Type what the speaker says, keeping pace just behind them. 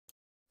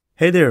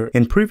Hey there,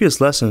 in previous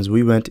lessons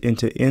we went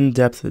into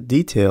in-depth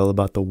detail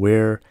about the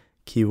where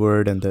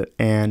keyword and the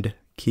and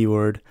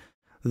keyword.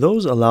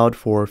 Those allowed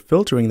for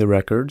filtering the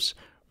records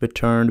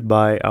returned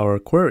by our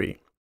query.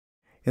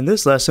 In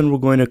this lesson we're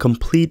going to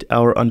complete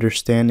our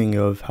understanding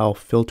of how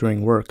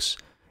filtering works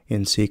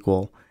in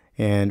SQL,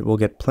 and we'll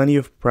get plenty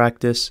of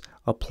practice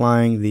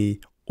applying the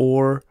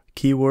or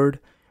keyword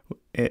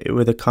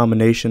with a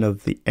combination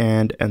of the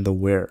and the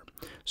where.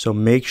 So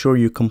make sure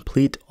you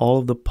complete all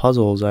of the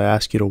puzzles I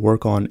ask you to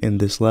work on in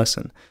this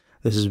lesson.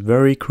 This is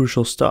very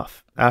crucial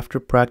stuff. After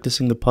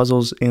practicing the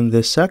puzzles in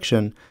this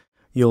section,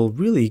 you'll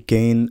really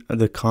gain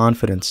the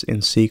confidence in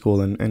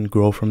SQL and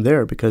grow from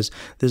there, because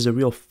this is a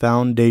real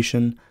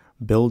foundation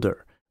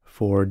builder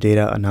for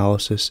data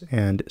analysis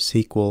and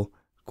SQL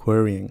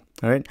querying.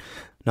 All right.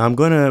 Now I'm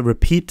going to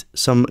repeat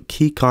some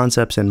key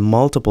concepts in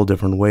multiple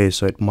different ways,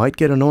 so it might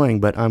get annoying,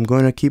 but I'm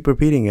going to keep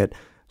repeating it.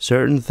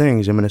 Certain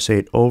things, I'm going to say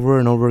it over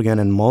and over again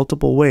in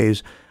multiple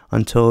ways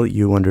until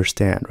you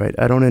understand, right?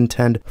 I don't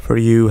intend for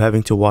you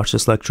having to watch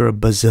this lecture a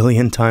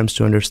bazillion times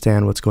to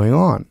understand what's going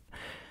on.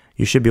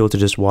 You should be able to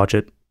just watch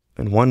it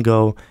in one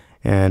go,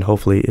 and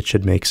hopefully it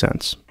should make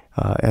sense.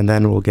 And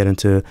then we'll get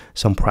into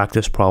some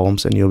practice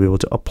problems, and you'll be able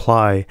to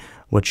apply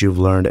what you've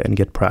learned and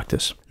get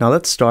practice. Now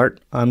let's start.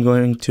 I'm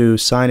going to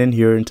sign in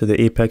here into the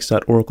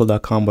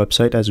apex.oracle.com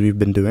website as we've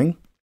been doing.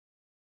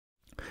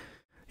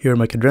 Here are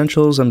my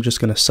credentials. I'm just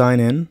going to sign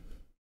in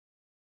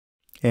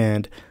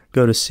and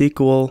go to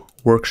SQL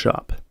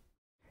Workshop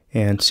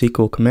and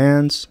SQL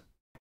Commands.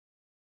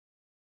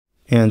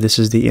 And this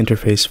is the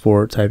interface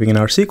for typing in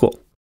our SQL.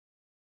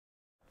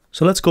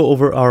 So let's go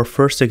over our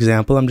first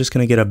example. I'm just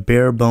going to get a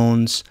bare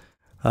bones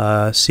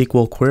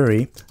SQL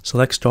query.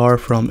 Select star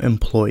from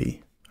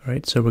employee. All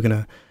right, so we're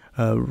going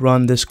to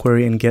run this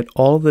query and get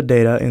all of the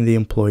data in the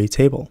employee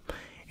table.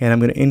 And I'm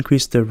going to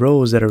increase the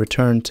rows that are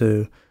returned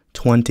to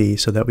 20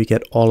 so that we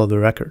get all of the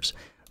records.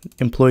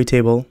 Employee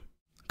table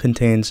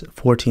contains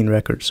 14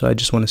 records, so I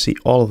just want to see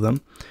all of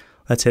them.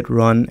 Let's hit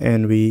run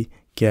and we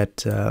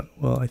get,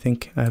 well, I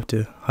think I have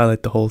to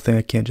highlight the whole thing.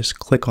 I can't just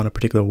click on a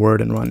particular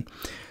word and run.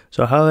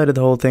 So I highlighted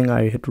the whole thing,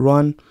 I hit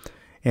run,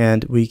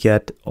 and we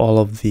get all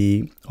of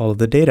the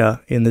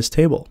data in this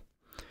table.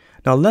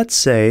 Now let's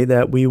say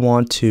that we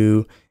want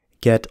to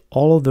get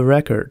all of the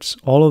records,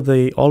 all of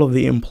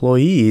the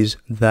employees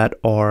that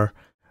are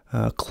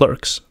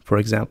clerks, for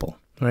example.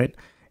 Right,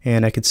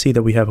 and I could see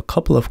that we have a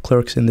couple of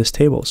clerks in this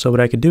table. So what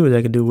I could do is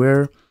I could do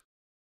where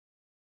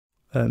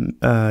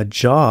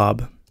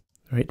job,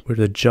 right, where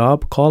the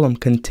job column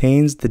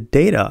contains the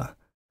data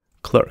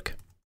clerk,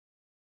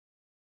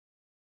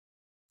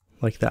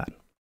 like that.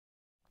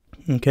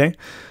 Okay,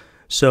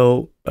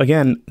 so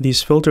again,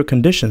 these filter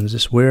conditions,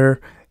 this where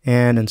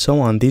and so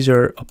on, these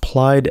are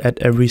applied at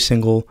every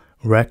single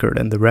record,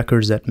 and the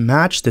records that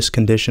match this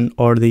condition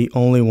are the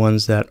only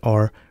ones that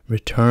are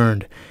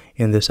returned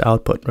in this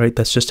output, right?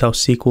 That's just how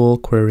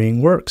SQL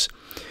querying works.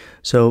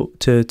 So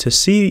to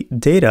see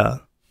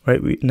data,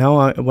 right,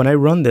 when I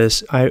run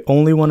this, I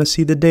only want to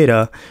see the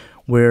data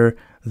where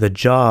the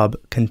job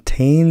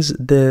contains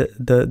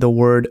the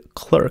word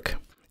clerk,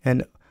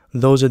 and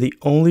those are the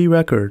only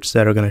records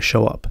that are going to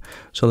show up.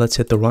 So let's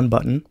hit the run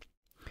button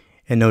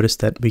and notice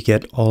that we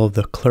get all of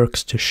the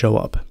clerks to show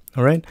up.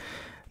 All right.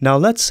 Now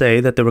let's say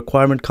that the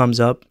requirement comes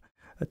up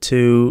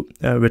to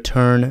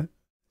return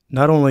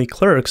not only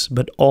clerks,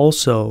 but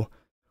also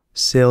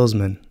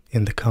salesmen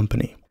in the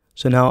company.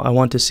 So now I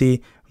want to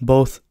see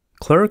both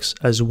clerks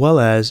as well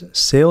as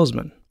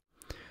salesmen.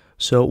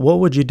 So what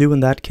would you do in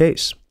that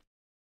case?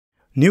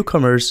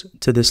 Newcomers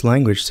to this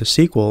language, to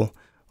SQL,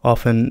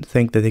 often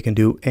think that they can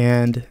do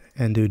and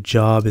do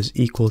job is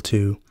equal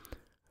to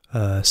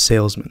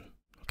salesman,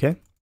 okay?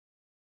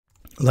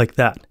 Like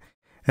that.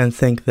 And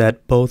think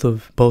that both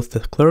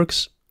the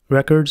clerks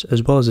records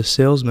as well as the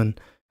salesman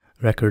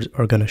records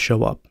are going to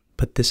show up.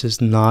 But this is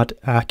not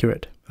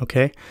accurate,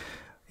 okay?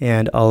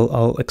 And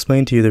I'll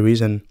explain to you the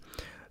reason.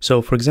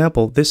 So for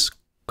example, this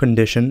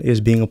condition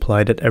is being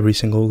applied at every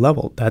single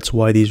level. That's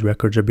why these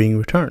records are being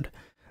returned.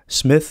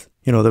 Smith,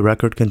 the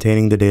record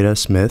containing the data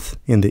Smith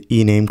in the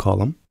ename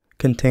column,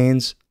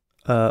 contains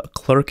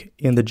clerk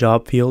in the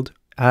job field.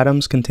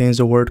 Adams contains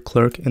the word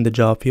clerk in the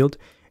job field.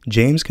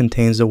 James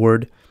contains the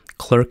word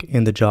clerk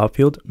in the job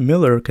field.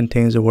 Miller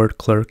contains the word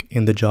clerk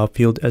in the job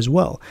field as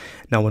well.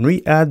 Now, when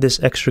we add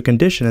this extra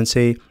condition and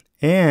say,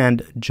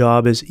 and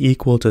job is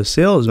equal to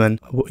salesman,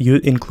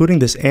 including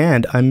this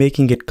and, I'm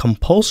making it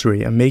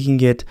compulsory. I'm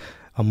making it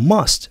a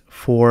must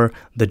for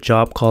the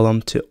job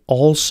column to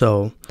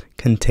also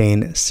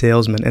contain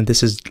salesman. And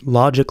this is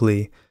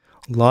logically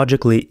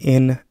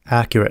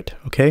inaccurate,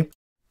 okay?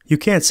 You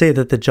can't say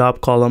that the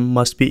job column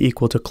must be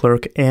equal to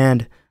clerk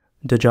and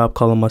the job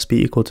column must be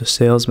equal to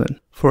salesman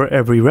for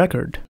every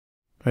record,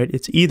 right?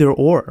 It's either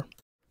or.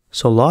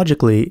 So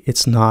logically,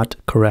 it's not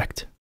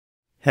correct.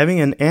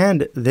 Having an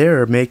and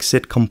there makes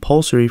it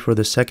compulsory for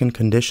the second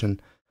condition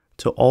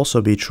to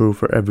also be true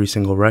for every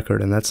single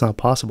record, and that's not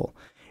possible.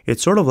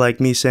 It's sort of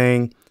like me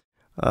saying,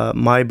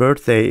 my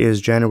birthday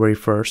is January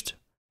 1st,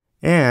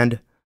 and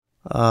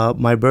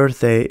my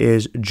birthday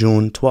is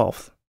June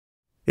 12th.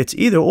 It's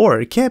either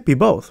or. It can't be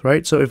both,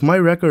 right? So if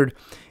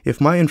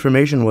my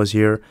information was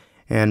here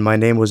and my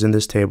name was in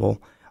this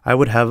table, I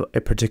would have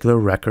a particular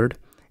record.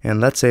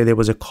 And let's say there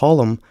was a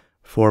column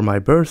for my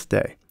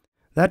birthday.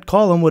 That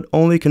column would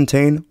only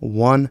contain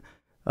one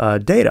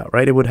data,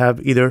 right? It would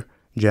have either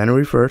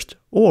January 1st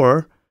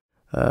or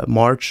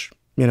March,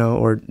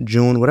 or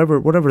June,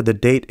 whatever the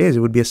date is. It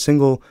would be a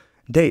single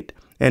date.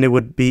 And it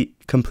would be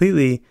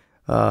completely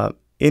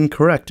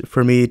incorrect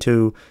for me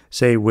to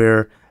say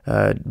where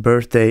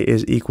birthday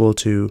is equal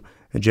to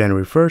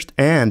January 1st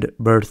and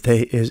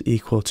birthday is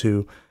equal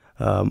to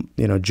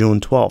June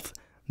 12th.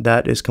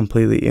 That is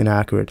completely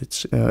inaccurate.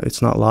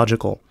 It's not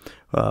logical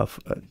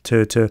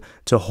to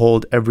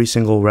hold every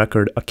single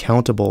record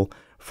accountable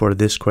for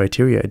this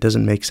criteria. It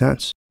doesn't make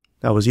sense.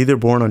 I was either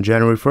born on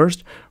January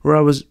 1st or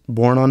I was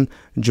born on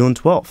June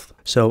 12th.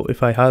 So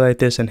if I highlight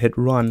this and hit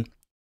run,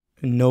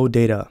 no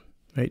data,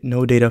 right?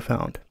 No data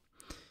found.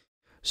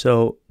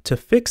 So to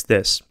fix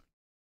this,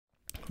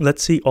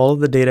 let's see all of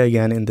the data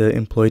again in the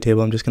employee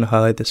table. I'm just going to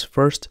highlight this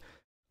first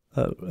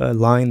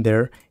line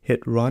there,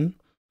 hit run,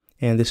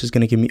 and this is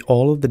going to give me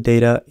all of the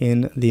data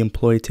in the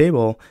employee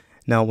table.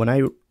 Now, when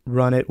I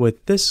run it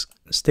with this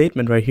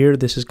statement right here,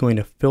 this is going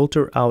to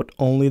filter out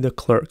only the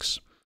clerks.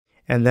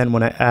 And then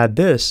when I add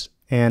this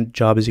and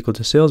job is equal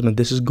to salesman,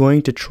 this is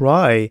going to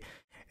try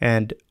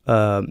and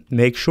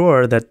make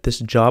sure that this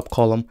job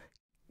column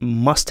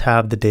must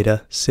have the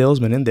data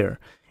salesman in there.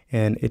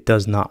 And it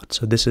does not.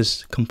 So this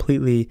is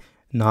completely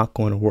not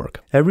going to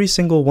work. Every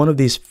single one of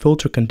these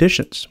filter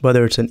conditions,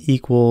 whether it's an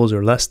equals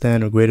or less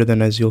than or greater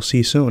than, as you'll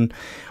see soon,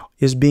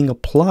 is being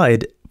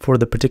applied for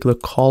the particular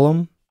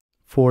column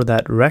for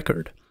that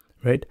record,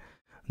 right?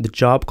 The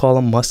job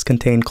column must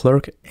contain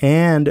clerk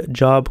and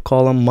job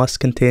column must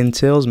contain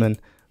salesman.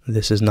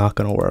 This is not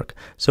going to work.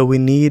 So we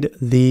need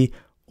the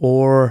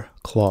or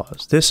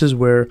clause. This is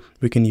where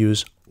we can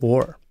use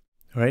or,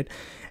 right?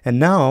 And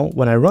now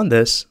when I run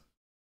this,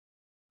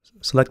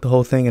 select the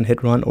whole thing and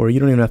hit run, or you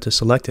don't even have to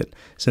select it.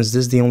 Since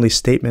this is the only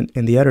statement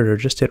in the editor,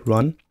 just hit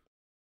run.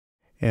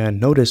 And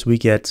notice we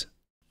get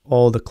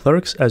all the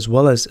clerks as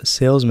well as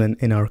salesmen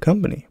in our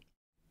company.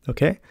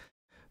 Okay?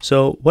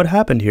 So what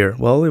happened here?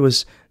 Well, it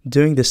was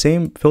doing the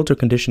same filter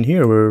condition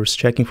here where it was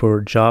checking for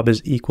job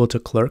is equal to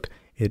clerk.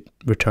 It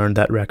returned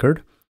that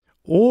record.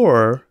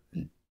 Or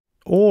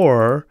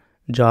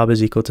job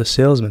is equal to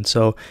salesman.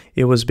 So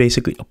it was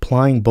basically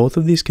applying both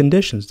of these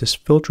conditions, this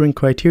filtering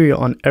criteria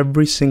on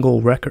every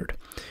single record,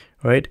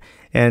 right?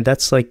 And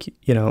that's like,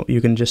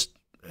 you can just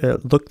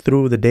look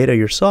through the data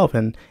yourself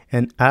and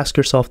ask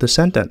yourself the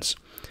sentence.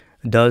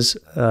 Does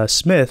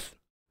Smith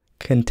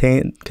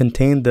contain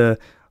the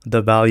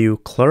value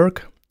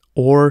clerk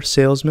or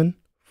salesman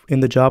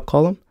in the job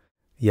column?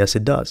 Yes,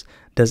 it does.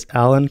 Does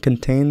Alan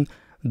contain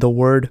the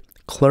word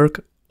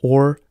clerk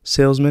or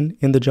salesman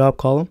in the job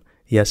column?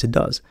 Yes, it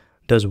does.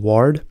 Does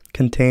Ward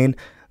contain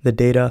the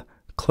data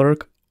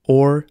clerk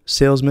or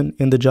salesman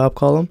in the job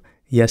column?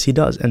 Yes, he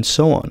does, and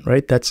so on,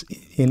 right? That's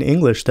in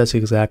English, that's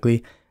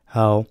exactly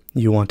how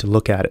you want to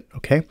look at it,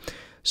 okay?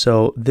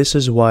 So this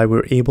is why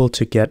we're able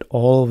to get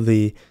all of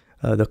the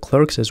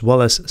clerks as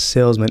well as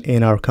salesmen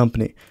in our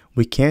company.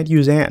 We can't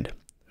use and,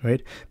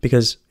 right?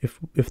 Because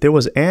if there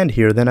was and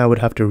here, then I would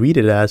have to read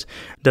it as,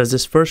 does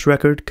this first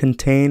record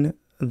contain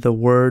the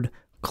word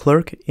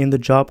clerk in the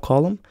job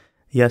column?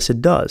 Yes,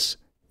 it does.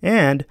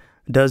 And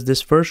does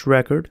this first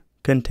record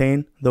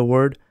contain the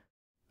word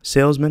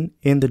salesman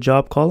in the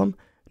job column?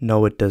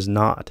 No, it does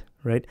not,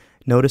 right?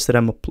 Notice that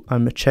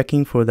I'm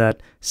checking for that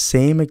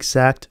same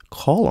exact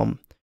column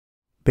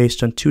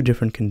based on two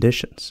different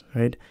conditions,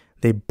 right?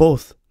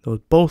 Those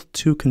both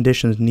two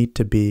conditions need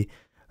to be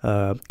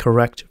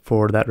correct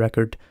for that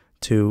record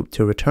to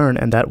return,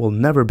 and that will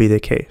never be the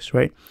case,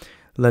 right?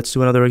 Let's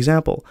do another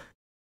example.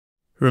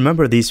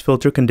 Remember, these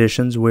filter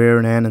conditions, where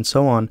and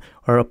so on,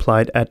 are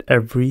applied at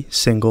every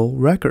single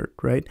record,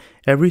 right?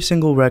 Every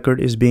single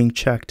record is being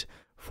checked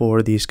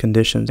for these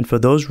conditions. And for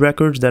those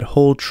records that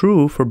hold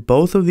true for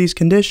both of these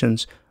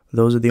conditions,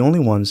 those are the only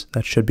ones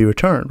that should be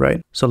returned,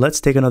 right? So let's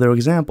take another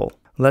example.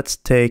 Let's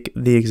take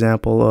the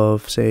example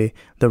of, say,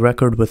 the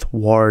record with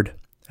Ward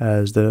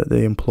as the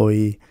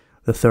employee,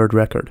 the third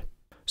record.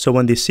 So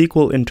when the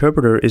SQL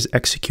interpreter is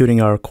executing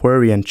our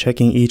query and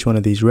checking each one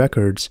of these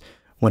records,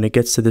 when it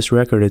gets to this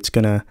record, it's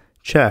going to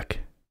check,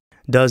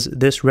 does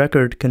this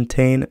record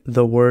contain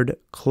the word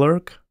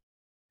clerk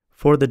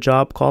for the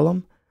job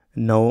column?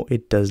 No,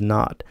 it does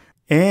not.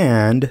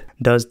 And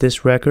does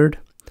this record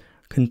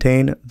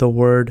contain the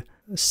word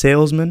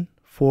salesman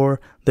for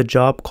the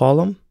job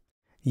column?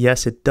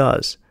 Yes, it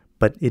does,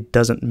 but it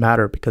doesn't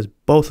matter because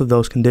both of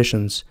those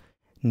conditions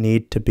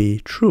need to be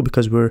true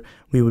because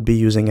we would be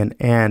using an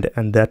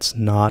and that's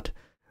not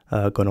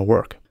going to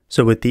work.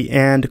 So with the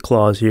and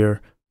clause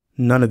here,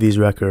 none of these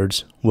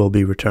records will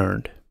be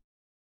returned.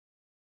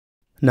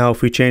 Now,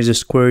 if we change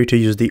this query to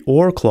use the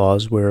or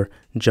clause where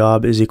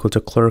job is equal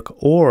to clerk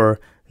or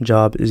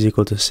job is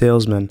equal to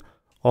salesman,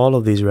 all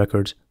of these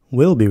records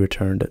will be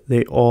returned.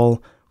 They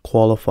all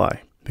qualify,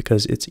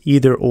 because it's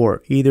either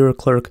or, either a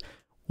clerk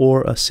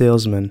or a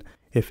salesman.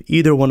 If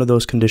either one of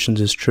those conditions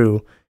is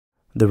true,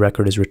 the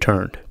record is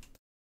returned.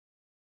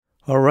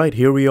 All right,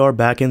 here we are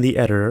back in the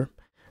editor.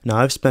 Now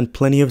I've spent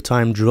plenty of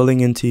time drilling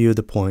into you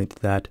the point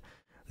that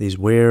these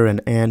where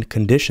and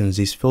conditions,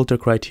 these filter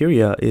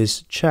criteria,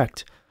 is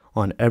checked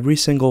on every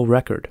single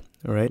record,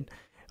 all right,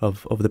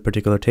 of the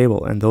particular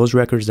table. And those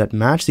records that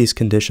match these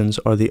conditions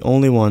are the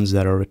only ones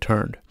that are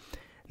returned.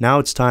 Now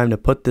it's time to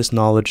put this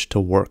knowledge to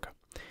work.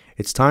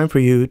 It's time for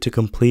you to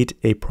complete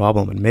a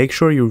problem, and make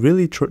sure you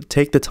really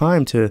take the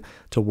time to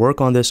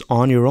work on this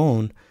on your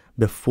own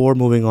before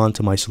moving on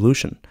to my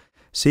solution.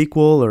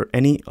 SQL or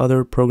any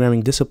other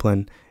programming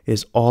discipline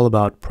is all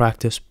about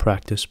practice,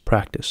 practice,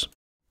 practice.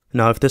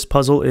 Now, if this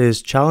puzzle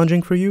is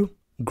challenging for you,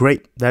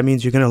 great. That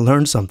means you're going to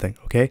learn something,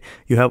 okay?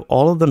 You have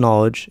all of the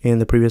knowledge in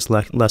the previous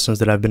lessons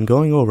that I've been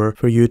going over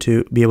for you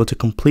to be able to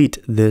complete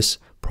this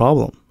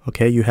problem,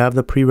 okay? You have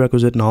the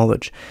prerequisite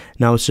knowledge.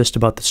 Now it's just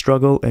about the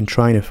struggle and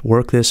trying to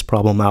work this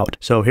problem out.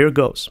 So here it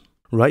goes.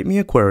 Write me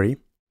a query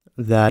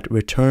that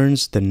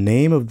returns the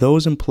name of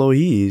those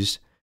employees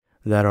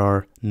that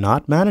are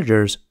not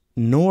managers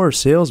nor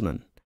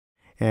salesmen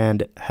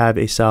and have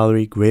a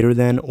salary greater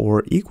than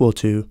or equal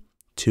to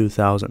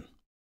 2,000.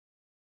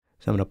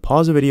 So I'm going to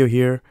pause the video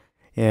here,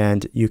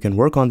 and you can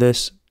work on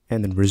this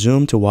and then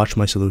resume to watch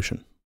my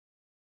solution.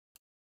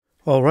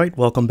 All right,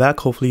 welcome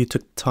back. Hopefully you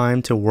took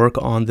time to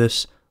work on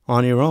this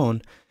on your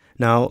own.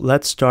 Now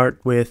let's start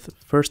with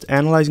first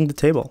analyzing the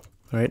table.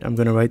 All right, I'm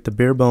going to write the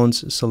bare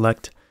bones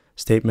select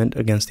statement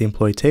against the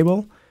employee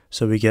table.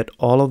 So we get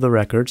all of the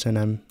records, and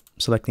I'm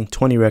selecting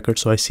 20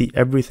 records, so I see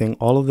everything,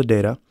 all of the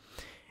data.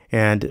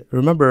 And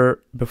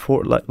remember,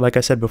 before, like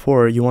I said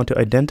before, you want to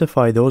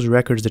identify those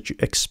records that you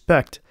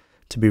expect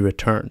to be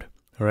returned.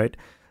 All right.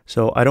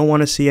 So I don't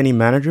want to see any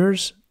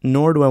managers,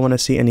 nor do I want to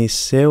see any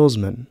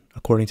salesmen,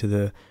 according to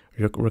the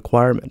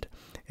requirement.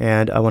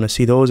 And I want to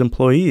see those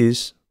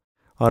employees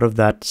out of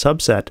that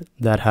subset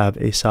that have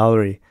a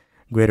salary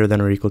greater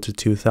than or equal to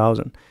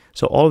 2,000.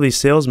 So all these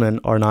salesmen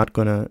are not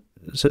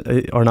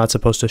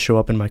supposed to show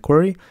up in my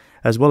query,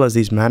 as well as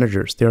these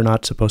managers. They're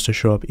not supposed to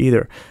show up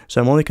either. So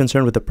I'm only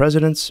concerned with the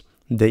presidents,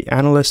 the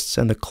analysts,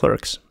 and the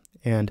clerks.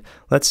 And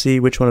let's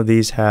see which one of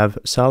these have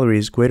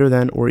salaries greater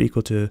than or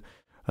equal to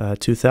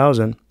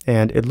 2,000.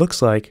 And it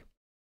looks like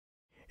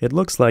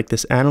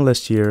this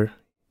analyst here,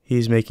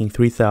 he's making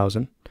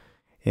 3,000.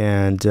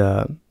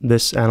 And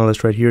this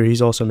analyst right here,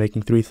 he's also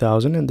making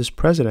 3,000. And this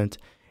president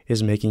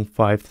is making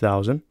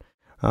 5,000.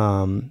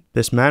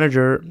 This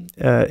manager,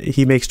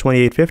 he makes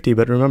 2,850,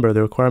 but remember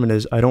the requirement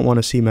is I don't want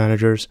to see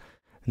managers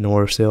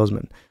nor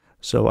salesmen.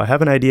 So I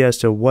have an idea as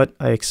to what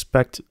I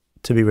expect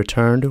to be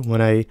returned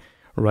when I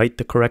write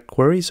the correct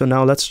query. So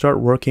now let's start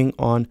working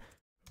on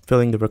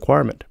filling the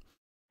requirement.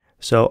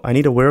 So I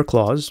need a where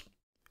clause,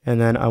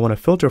 and then I want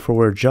to filter for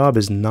where job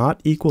is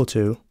not equal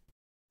to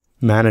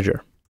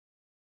manager.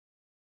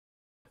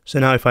 So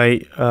now if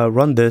I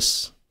run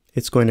this,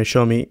 it's going to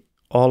show me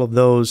all of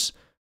those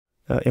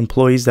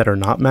employees that are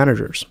not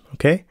managers,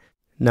 okay?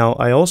 Now,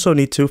 I also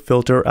need to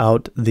filter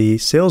out the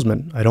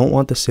salesman. I don't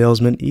want the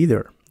salesman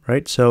either,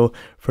 right? So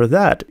for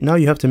that, now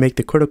you have to make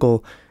the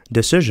critical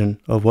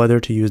decision of whether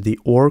to use the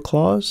or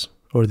clause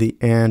or the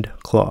and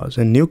clause.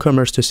 And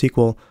newcomers to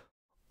SQL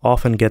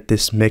often get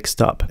this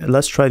mixed up. And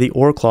let's try the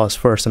or clause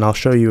first, and I'll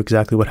show you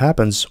exactly what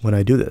happens when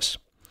I do this.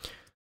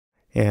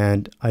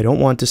 And I don't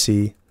want to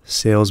see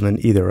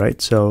salesman either,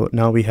 right? So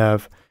now we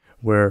have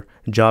where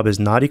job is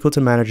not equal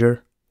to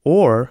manager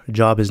or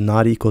job is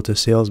not equal to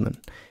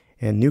salesman.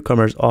 And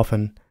newcomers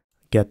often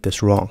get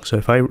this wrong. So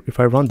if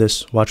I run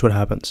this, watch what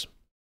happens.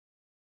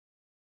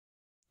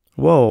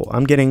 Whoa,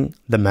 I'm getting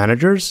the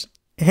managers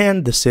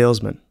and the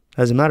salesman.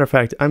 As a matter of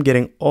fact, I'm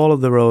getting all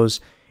of the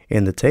rows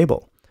in the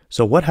table.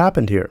 So what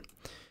happened here?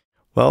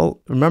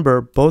 Well,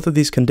 remember, both of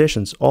these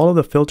conditions, all of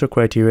the filter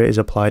criteria is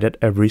applied at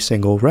every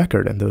single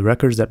record, and the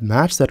records that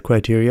match that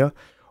criteria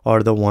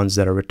are the ones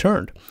that are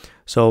returned.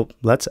 So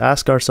let's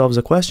ask ourselves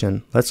a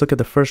question. Let's look at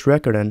the first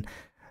record and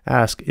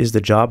ask, is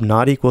the job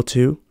not equal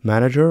to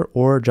manager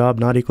or job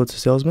not equal to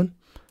salesman?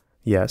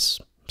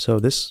 Yes. So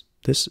this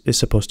is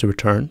supposed to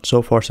return.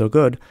 So far, so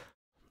good.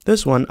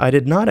 This one I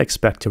did not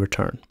expect to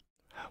return.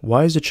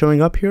 Why is it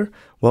showing up here?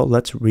 Well,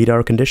 let's read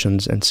our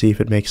conditions and see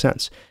if it makes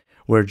sense.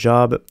 Where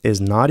job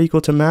is not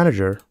equal to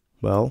manager,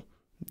 well,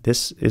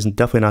 this is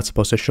definitely not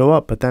supposed to show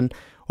up. But then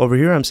over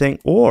here, I'm saying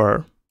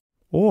or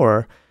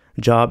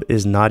job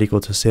is not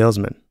equal to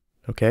salesman.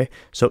 Okay,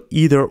 so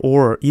either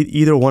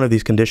one of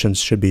these conditions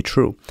should be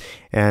true.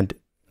 And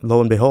lo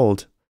and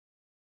behold,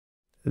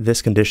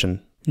 this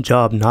condition,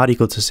 job not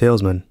equal to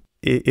salesman,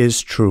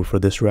 is true for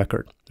this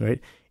record,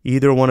 right?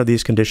 Either one of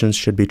these conditions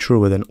should be true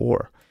with an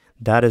or.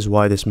 That is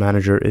why this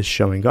manager is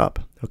showing up,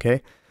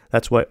 okay?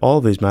 That's why all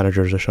of these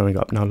managers are showing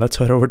up. Now let's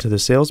head over to the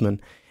salesman,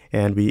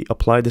 and we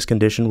apply this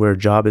condition where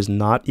job is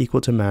not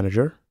equal to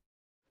manager.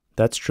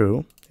 That's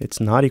true. It's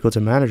not equal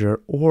to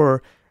manager,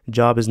 or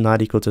job is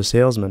not equal to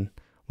salesman.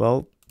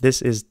 Well,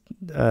 this is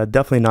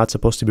definitely not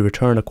supposed to be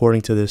returned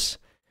according to this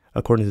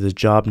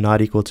job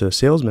not equal to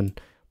salesman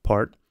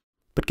part.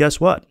 But guess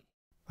what?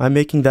 I'm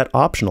making that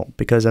optional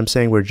because I'm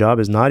saying where job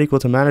is not equal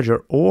to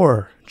manager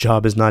or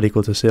job is not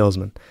equal to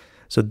salesman.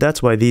 So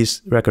that's why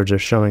these records are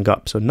showing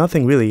up. So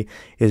nothing really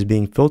is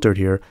being filtered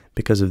here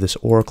because of this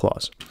or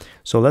clause.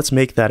 So let's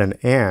make that an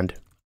and.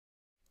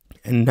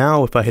 And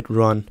now if I hit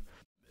run,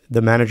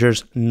 the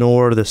managers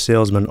nor the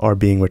salesman are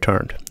being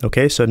returned.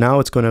 Okay, so now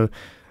it's going to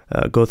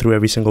go through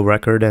every single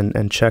record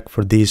and check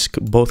for these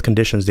both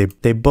conditions.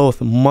 They both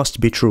must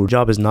be true.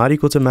 Job is not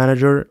equal to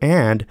manager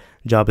and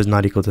job is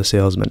not equal to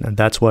salesman. And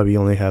that's why we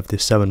only have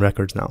these 7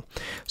 records now.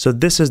 So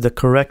this is the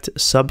correct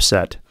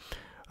subset.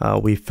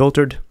 We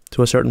filtered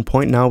to a certain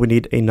point. Now we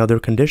need another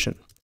condition.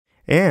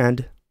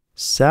 And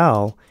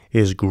Sal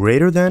is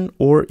greater than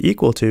or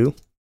equal to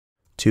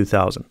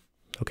 2000.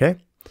 Okay?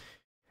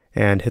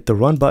 And hit the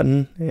run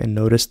button and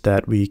notice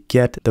that we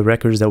get the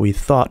records that we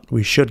thought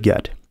we should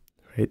get,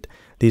 right?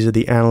 These are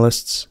the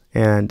analysts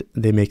and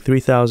they make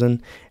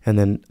 3,000, and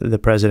then the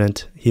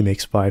president, he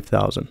makes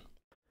 5,000.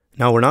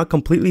 Now we're not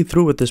completely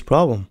through with this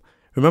problem.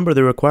 Remember,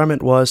 the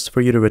requirement was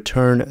for you to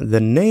return the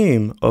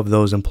name of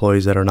those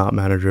employees that are not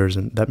managers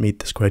and that meet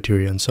this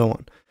criteria and so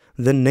on.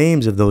 The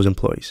names of those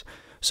employees.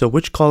 So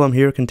which column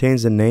here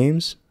contains the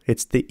names?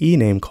 It's the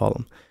e-name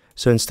column.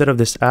 So instead of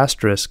this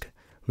asterisk,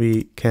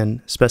 we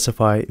can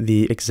specify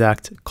the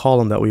exact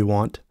column that we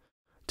want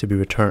to be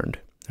returned,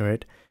 all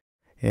right?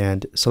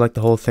 And select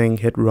the whole thing,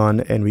 hit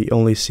run, and we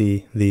only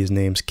see these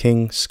names,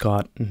 King,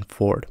 Scott, and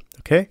Ford,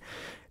 okay?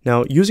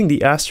 Now, using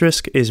the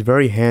asterisk is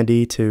very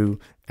handy to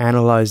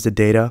analyze the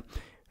data,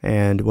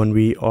 and when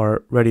we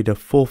are ready to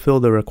fulfill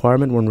the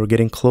requirement, when we're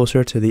getting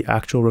closer to the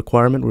actual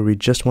requirement where we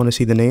just want to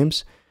see the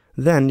names,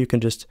 then you can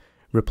just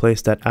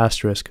replace that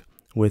asterisk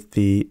with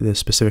the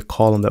specific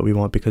column that we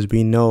want, because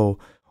we know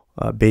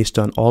based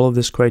on all of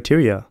this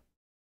criteria,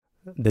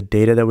 the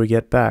data that we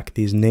get back,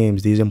 these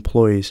names, these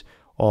employees,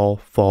 all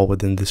fall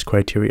within this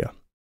criteria.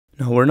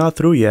 Now we're not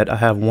through yet. I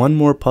have one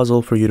more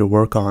puzzle for you to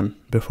work on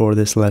before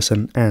this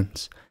lesson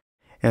ends.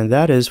 And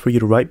that is for you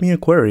to write me a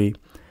query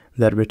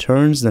that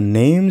returns the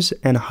names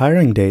and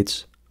hiring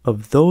dates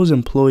of those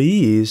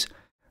employees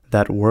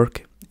that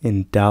work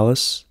in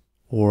Dallas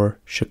or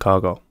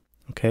Chicago.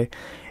 Okay?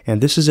 And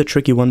this is a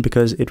tricky one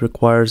because it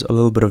requires a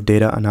little bit of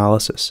data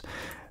analysis.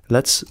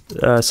 Let's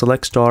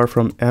select star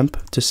from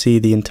emp to see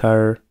the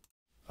entire,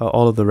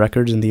 all of the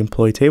records in the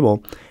employee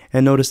table.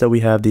 And notice that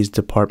we have these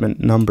department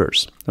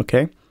numbers,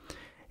 okay?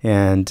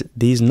 And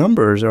these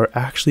numbers are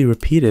actually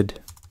repeated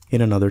in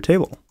another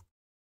table.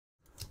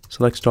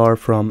 Select star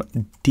from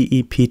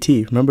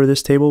DEPT. Remember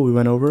this table we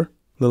went over a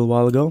little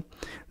while ago?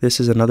 This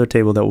is another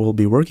table that we'll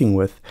be working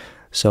with.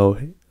 So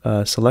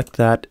select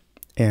that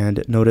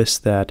and notice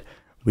that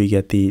we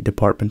get the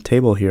department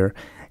table here.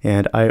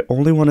 And I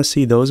only want to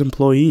see those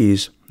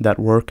employees that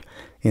work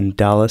in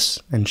Dallas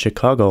and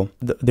Chicago.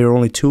 There are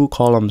only 2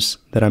 columns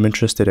that I'm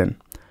interested in.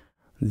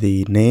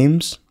 The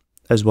names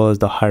as well as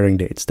the hiring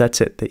dates.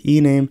 That's it, the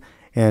e-name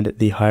and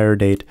the hire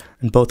date,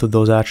 and both of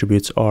those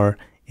attributes are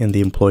in the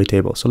employee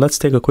table. So let's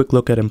take a quick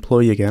look at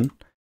employee again.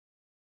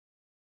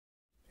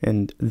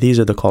 And these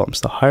are the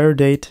columns, the hire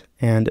date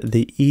and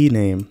the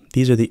e-name.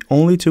 These are the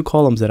only 2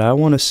 columns that I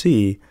want to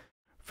see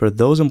for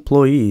those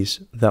employees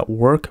that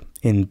work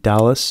in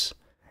Dallas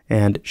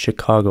and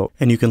Chicago.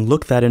 And you can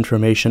look that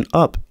information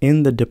up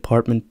in the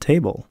department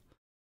table.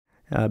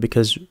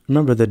 Because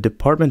remember, the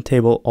department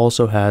table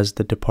also has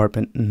the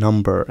department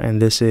number,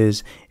 and this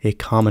is a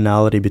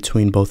commonality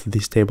between both of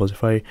these tables.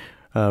 If I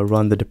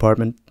run the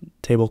department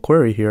table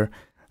query here,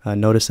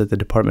 notice that the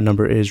department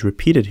number is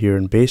repeated here,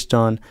 and based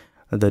on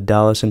the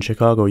Dallas and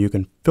Chicago, you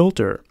can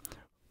filter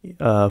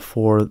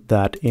for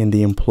that in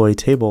the employee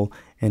table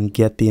and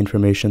get the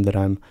information that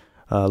I'm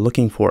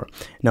looking for.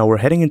 Now we're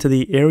heading into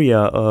the area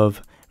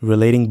of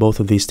relating both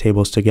of these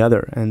tables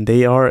together, and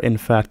they are in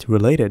fact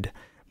related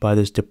by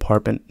this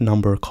department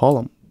number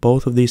column.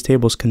 Both of these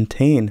tables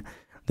contain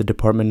the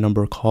department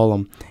number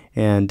column,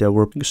 and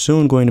we're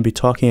soon going to be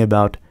talking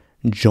about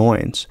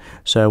joins.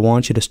 So I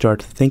want you to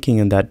start thinking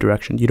in that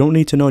direction. You don't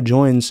need to know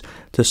joins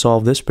to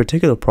solve this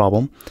particular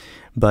problem,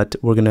 but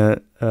we're going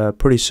to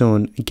pretty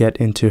soon get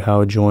into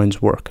how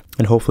joins work,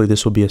 and hopefully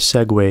this will be a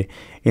segue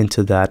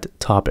into that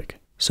topic.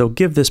 So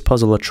give this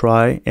puzzle a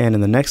try, and in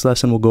the next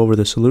lesson we'll go over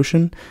the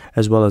solution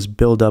as well as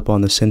build up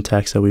on the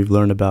syntax that we've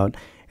learned about,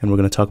 and we're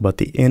going to talk about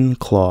the in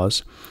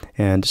clause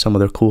and some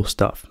other cool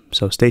stuff.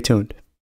 So stay tuned.